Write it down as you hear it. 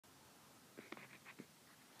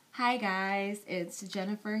Hi guys, it's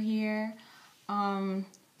Jennifer here.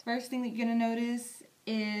 First thing that you're going to notice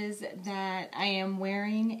is that I am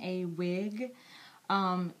wearing a wig.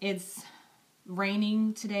 It's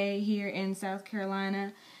raining today here in South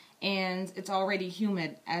Carolina and it's already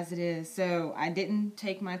humid as it is. So I didn't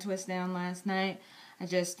take my twists down last night. I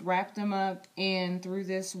just wrapped them up and threw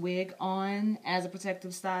this wig on as a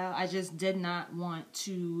protective style. I just did not want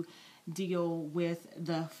to deal with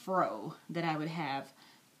the fro that I would have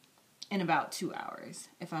in about 2 hours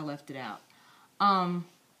if I left it out. I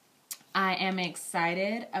am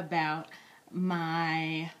excited about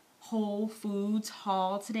my Whole Foods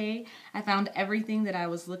haul today. I found everything that I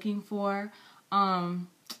was looking for.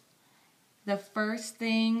 The first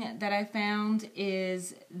thing that I found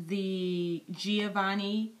is the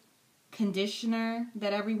Giovanni conditioner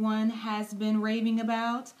that everyone has been raving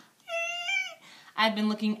about. I've been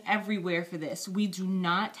looking everywhere for this. We do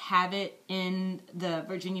not have it in the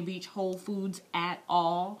Virginia Beach Whole Foods at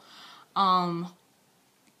all.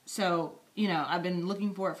 So, I've been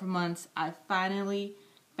looking for it for months. I finally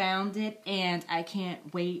found it and I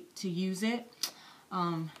can't wait to use it.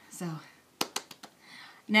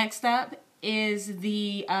 Next up is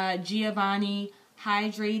the Giovanni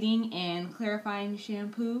Hydrating and Clarifying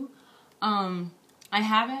Shampoo. I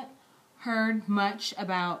haven't heard much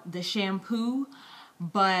about the shampoo,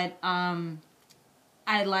 but I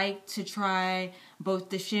like to try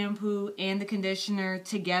both the shampoo and the conditioner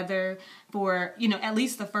together for, at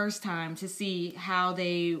least the first time to see how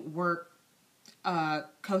they work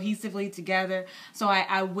cohesively together. So I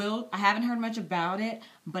haven't heard much about it,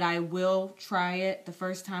 but I will try it the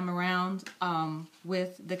first time around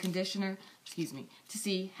with the conditioner, to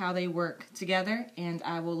see how they work together, and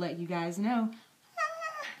I will let you guys know.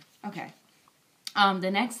 Okay.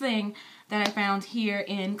 The next thing that I found here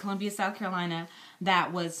in Columbia, South Carolina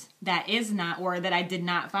that I did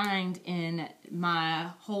not find in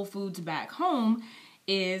my Whole Foods back home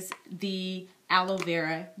is the aloe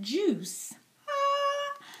vera juice.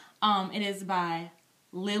 It is by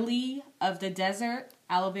Lily of the Desert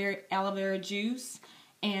aloe vera juice,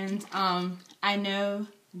 and I know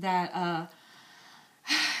that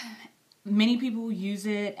many people use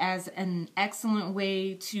it as an excellent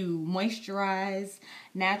way to moisturize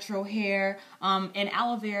natural hair. And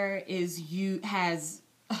aloe vera has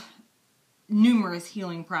numerous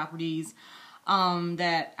healing properties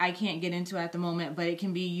that I can't get into at the moment, but it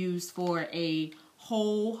can be used for a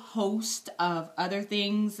whole host of other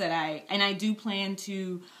things and I do plan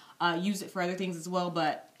to use it for other things as well,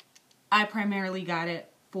 but I primarily got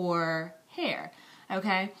it for hair.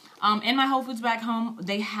 Okay. In my Whole Foods back home,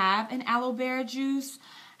 they have an aloe vera juice.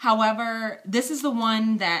 However, this is the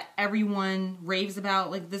one that everyone raves about.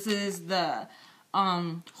 Like, this is the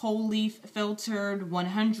whole leaf filtered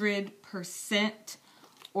 100%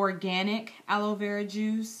 organic aloe vera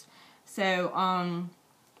juice. So,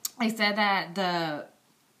 I said that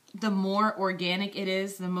the more organic it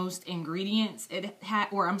is, the most ingredients it has,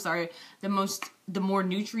 the more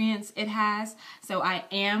nutrients it has. So I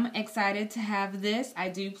am excited to have this. I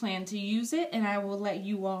do plan to use it, and I will let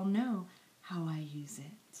you all know how I use it.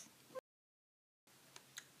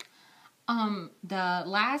 The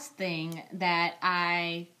last thing that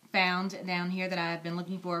I found down here that I've been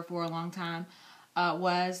looking for a long time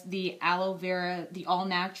was the all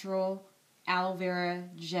natural aloe vera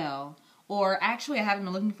gel. Or actually, I haven't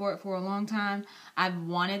been looking for it for a long time. I've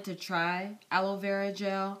wanted to try aloe vera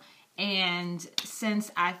gel, and since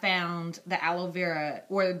I found the aloe vera,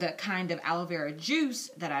 or the kind of aloe vera juice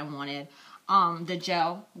that I wanted, the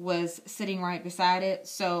gel was sitting right beside it,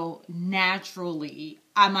 so naturally,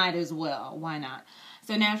 I might as well. Why not?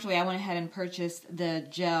 So naturally, I went ahead and purchased the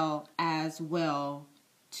gel as well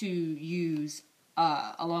to use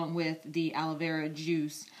along with the aloe vera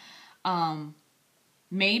juice.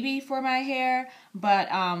 Maybe for my hair, but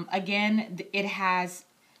again, it has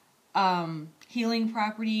healing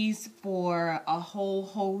properties for a whole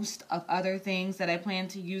host of other things that I plan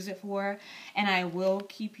to use it for, and I will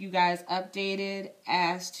keep you guys updated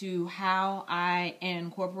as to how I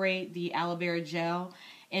incorporate the aloe vera gel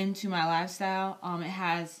into my lifestyle. It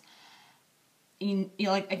has,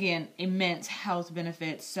 immense health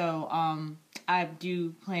benefits, so I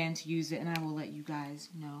do plan to use it, and I will let you guys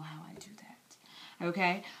know how I do that.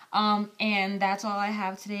 Okay, and that's all I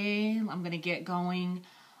have today. I'm going to get going.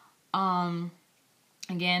 Again,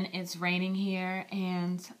 it's raining here,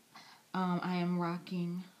 and I am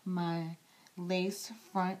rocking my lace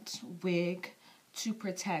front wig to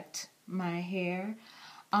protect my hair.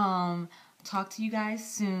 Talk to you guys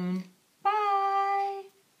soon.